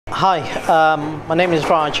Hi, my name is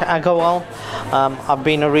Aggarwal. I've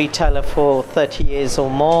been a retailer for 30 years or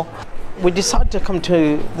more. We decided to come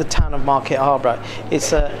to the town of Market Harborough.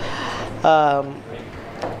 It's a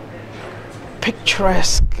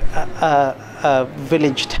picturesque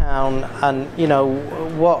village town, and you know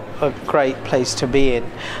what a great place to be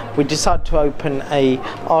in. We decided to open a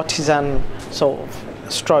artisan sort of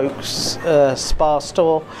spa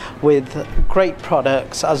store with great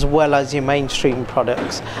products as well as your mainstream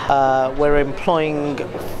products. We're employing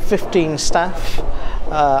 15 staff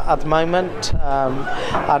at the moment.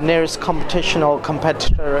 Our nearest competition or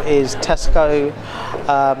competitor is Tesco,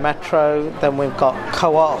 Metro, then we've got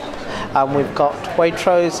Co-op, and we've got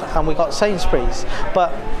Waitrose, and we've got Sainsbury's.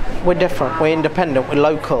 But we're different, we're independent, we're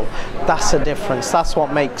local. That's the difference, that's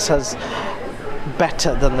what makes us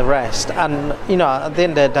better than the rest. And you know, at the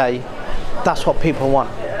end of the day, that's what people want.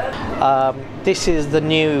 This is the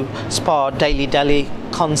new Spa Daily Deli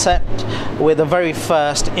concept. We're the very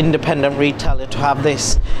first independent retailer to have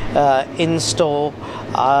this in store.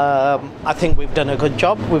 I think we've done a good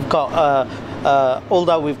job. We've got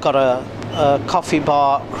although we've got a coffee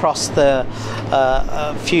bar across the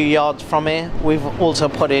a few yards from here, we've also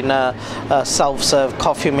put in a self-serve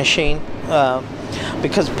coffee machine,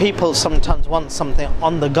 because people sometimes want something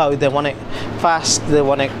on the go. They want it fast, they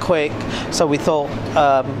want it quick. So we thought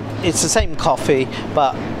it's the same coffee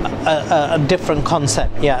but a different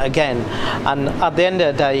concept yet again. And at the end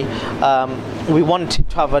of the day, we wanted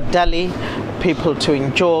to have a deli, people to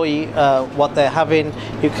enjoy what they're having.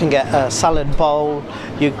 You can get a salad bowl,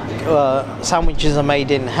 sandwiches are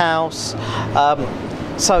made in-house.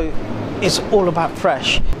 So it's all about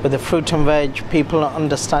fresh with the fruit and veg, people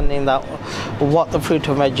understanding that what the fruit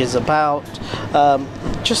and veg is about.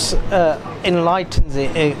 Just enlightens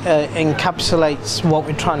it, encapsulates what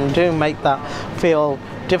we're trying to do, make that feel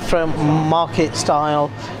different, market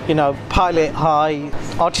style, you know, pilot high.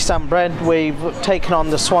 Artisan bread, we've taken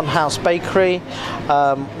on the Swan House Bakery,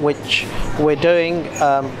 which we're doing.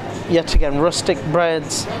 Yet again, rustic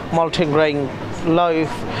breads, multi-grain loaf,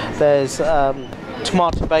 there's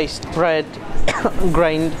tomato-based bread,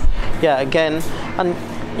 grained, yeah, again, and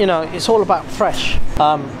you know, it's all about fresh.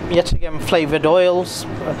 Yet again, flavoured oils,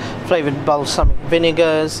 flavoured balsamic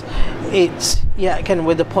vinegars. It's, yeah, again,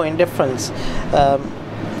 with the point difference.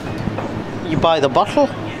 You buy the bottle,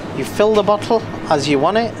 you fill the bottle as you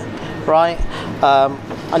want it, right,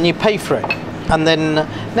 and you pay for it. And then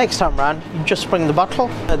next time round, you just bring the bottle.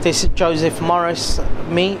 This is Joseph Morris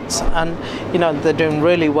Meats, and you know, they're doing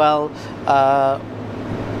really well.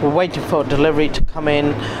 We're waiting for delivery to come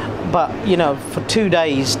in, but you know, for 2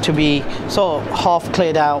 days to be sort of half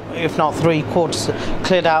cleared out, if not 3/4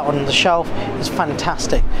 cleared out on the shelf, is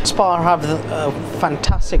fantastic. Spa have a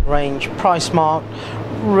fantastic range, price marked,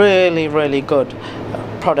 really good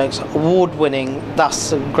products, award-winning. That's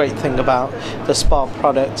the great thing about the Spa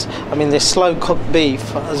products. I mean, this slow-cooked beef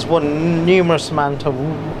has won numerous amount of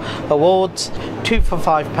awards. 2 for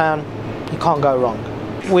 £5, you can't go wrong.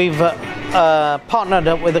 We've partnered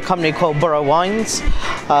up with a company called Harborough Wines.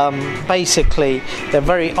 Basically, they're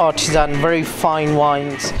very artisan, very fine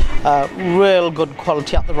wines, real good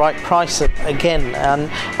quality at the right price again. And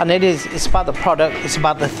it's about the product, it's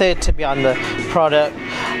about the theatre behind the product.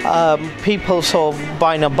 People sort of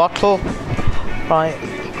buying a bottle, right,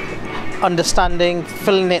 understanding,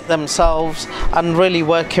 filling it themselves, and really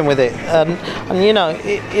working with it. And you know,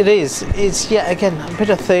 it's yet again a bit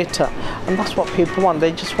of theatre, and that's what people want.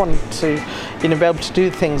 They just want to, you know, be able to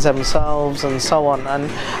do things themselves and so on.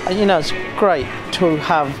 And you know, it's great to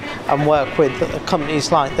have and work with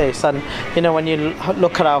companies like this. And you know, when you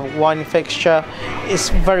look at our wine fixture, it's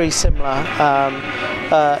very similar.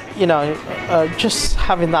 You know, just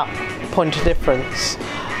having that point of difference.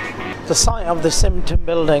 The site of the Simpton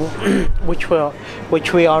building, which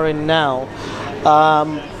we are in now,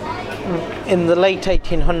 in the late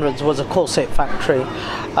 1800s was a corset factory,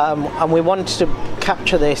 and we wanted to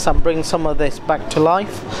capture this and bring some of this back to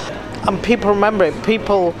life. And people remember it.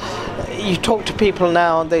 You talk to people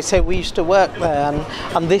now and they say, we used to work there,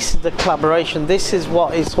 and this is the collaboration, this is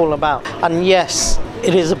what it's all about. And yes,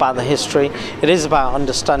 it is about the history, it is about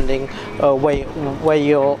understanding where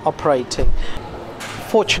you're operating.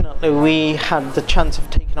 Fortunately, we had the chance of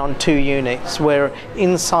taking on 2 units. We're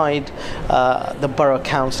inside the Borough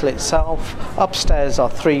Council itself. Upstairs are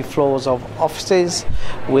 3 floors of offices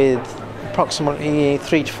with approximately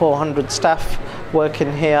 300 to 400 staff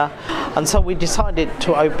working here. And so we decided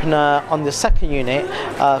to open on the second unit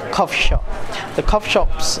a coffee shop. The coffee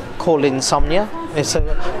shop's called Insomnia. It's a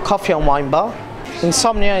coffee and wine bar.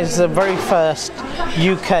 Insomnia is the very first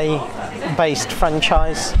UK based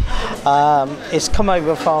franchise. It's come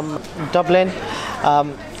over from Dublin.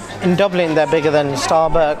 In Dublin, they're bigger than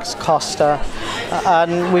Starbucks, Costa,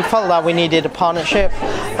 and we felt that we needed a partnership.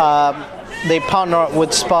 They partner up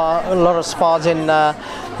with Spa, a lot of spas in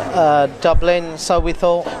Dublin, so we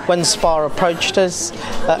thought when Spa approached us,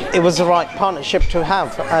 it was the right partnership to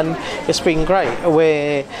have, and it's been great.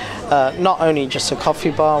 We're not only just a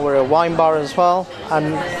coffee bar, we're a wine bar as well,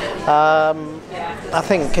 and I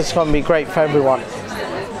think it's going to be great for everyone.